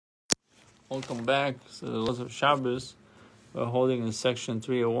Welcome back to the Hilchos Shabbos. We're holding in section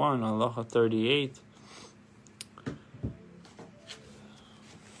 301, Halacha 38.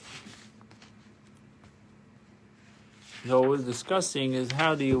 So what we're discussing is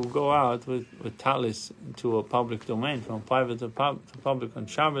how do you go out with talis into a public domain, from private to public on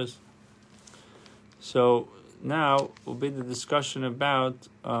Shabbos. So now will be the discussion about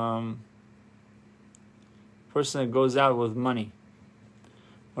person that goes out with money.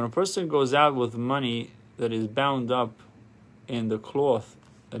 When a person goes out with money that is bound up in the cloth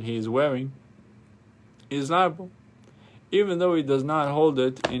that he is wearing, he is liable, even though he does not hold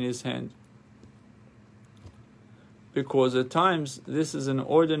it in his hand. Because at times this is an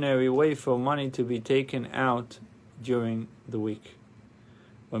ordinary way for money to be taken out during the week.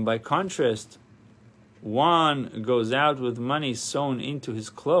 When by contrast, one goes out with money sewn into his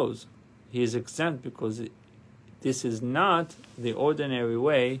clothes, he is exempt because this is not the ordinary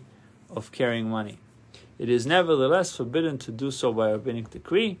way of carrying money. It is nevertheless forbidden to do so by rabbinic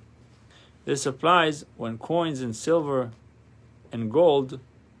decree. This applies when coins in silver and gold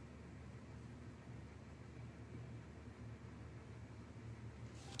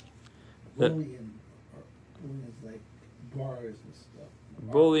bullion is like bars and stuff.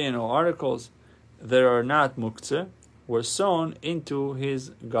 Bullion or articles that are not muktzeh were sewn into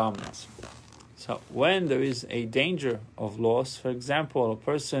his garments. So when there is a danger of loss, for example, a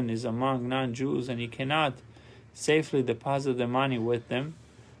person is among non-Jews and he cannot safely deposit the money with them,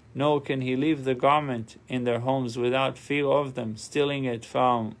 nor can he leave the garment in their homes without fear of them stealing it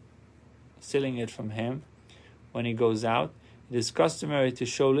from him when he goes out, it is customary to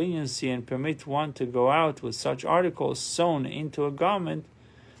show leniency and permit one to go out with such articles sewn into a garment.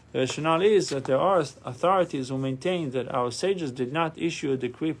 The rationale is that there are authorities who maintain that our sages did not issue a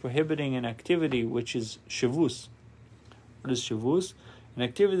decree prohibiting an activity which is shavus. What is shavus? An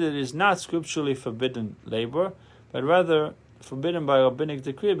activity that is not scripturally forbidden labor, but rather forbidden by rabbinic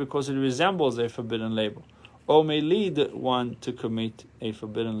decree because it resembles a forbidden labor, or may lead one to commit a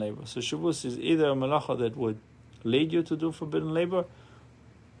forbidden labor. So shavus is either a malacha that would lead you to do forbidden labor,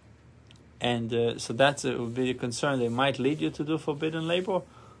 and so it would be a concern. They might lead you to do forbidden labor,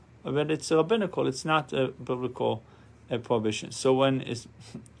 but it's rabbinical. It's not a biblical prohibition. So when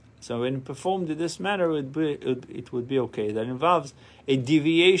performed in this manner, it would be okay. That involves a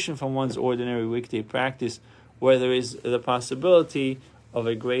deviation from one's ordinary weekday practice, where there is the possibility of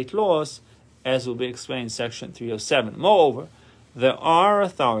a great loss, as will be explained in section 307. Moreover, there are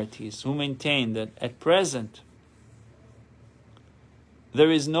authorities who maintain that at present there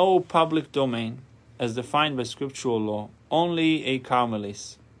is no public domain as defined by scriptural law, only a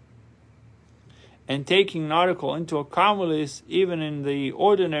carmelis. And taking an article into a carmelis, even in the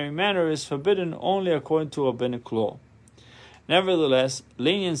ordinary manner, is forbidden only according to rabbinic law. Nevertheless,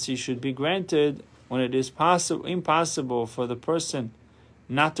 leniency should be granted when it is impossible for the person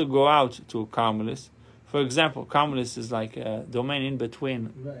not to go out to a carmelis. For example, carmelis is like a domain in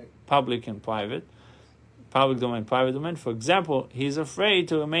between public and private. Public domain, private domain. For example, he is afraid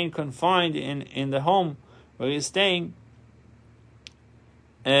to remain confined in the home where he is staying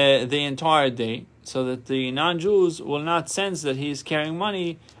the entire day, so that the non-Jews will not sense that he is carrying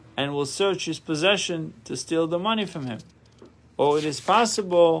money and will search his possession to steal the money from him. Or it is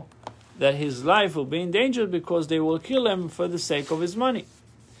possible that his life will be endangered because they will kill him for the sake of his money.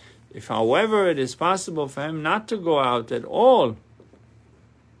 If, however, it is possible for him not to go out at all,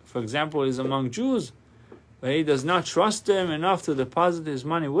 for example, he is among Jews, but he does not trust them enough to deposit his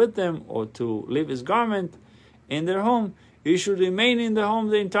money with them or to leave his garment in their home, he should remain in the home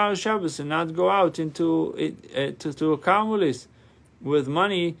the entire Shabbos and not go out into to a carmelis with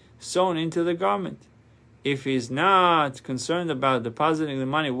money sewn into the garment. If he is not concerned about depositing the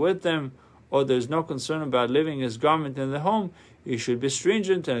money with them, or there is no concern about leaving his garment in the home, he should be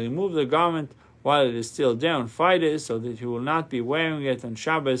stringent and remove the garment while it is still there on Friday, so that he will not be wearing it on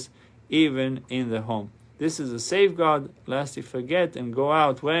Shabbos, even in the home. This is a safeguard, lest he forget and go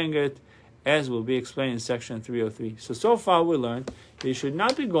out wearing it, as will be explained in section 303. So far we learned that you should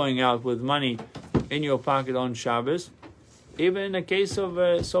not be going out with money in your pocket on Shabbos, even in a case of,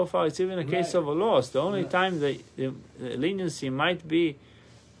 it's even a case of a loss. The only time the leniency might be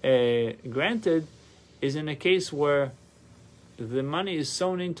granted is in a case where the money is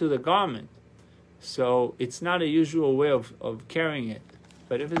sewn into the garment. So it's not a usual way of carrying it.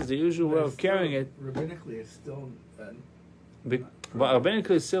 But if it's the usual way of carrying it, rabbinically it's still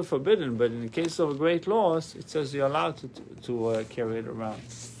rabbinically it's still forbidden, but in the case of a great loss, it says you're allowed to carry it around.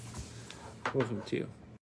 Welcome to you.